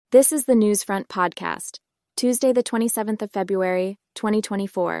This is the Newsfront podcast, Tuesday, the 27th of February,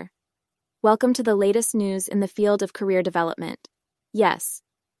 2024. Welcome to the latest news in the field of career development. Yes,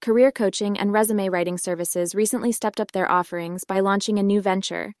 career coaching and resume writing services recently stepped up their offerings by launching a new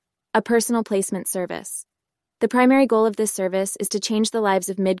venture, a personal placement service. The primary goal of this service is to change the lives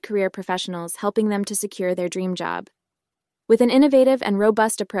of mid-career professionals, helping them to secure their dream job. With an innovative and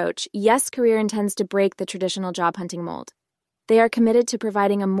robust approach, Yes Career intends to break the traditional job hunting mold. They are committed to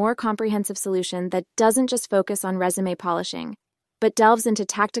providing a more comprehensive solution that doesn't just focus on resume polishing, but delves into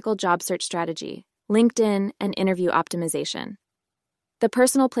tactical job search strategy, LinkedIn, and interview optimization. The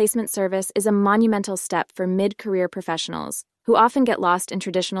personal placement service is a monumental step for mid-career professionals who often get lost in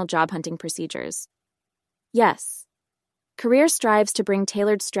traditional job hunting procedures. Yes, Career strives to bring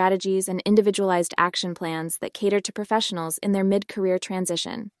tailored strategies and individualized action plans that cater to professionals in their mid-career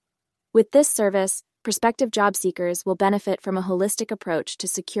transition. With this service, prospective job seekers will benefit from a holistic approach to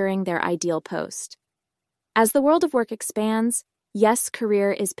securing their ideal post. As the world of work expands, Yes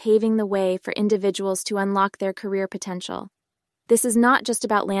Career is paving the way for individuals to unlock their career potential. This is not just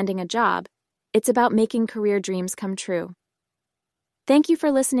about landing a job, it's about making career dreams come true. Thank you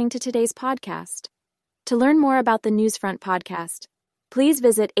for listening to today's podcast. To learn more about the Newsfront podcast, please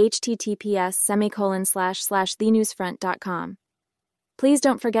visit https://thenewsfront.com. Please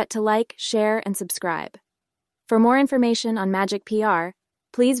don't forget to like, share, and subscribe. For more information on Magic PR,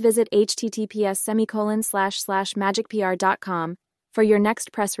 please visit https://magicpr.com for your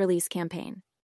next press release campaign.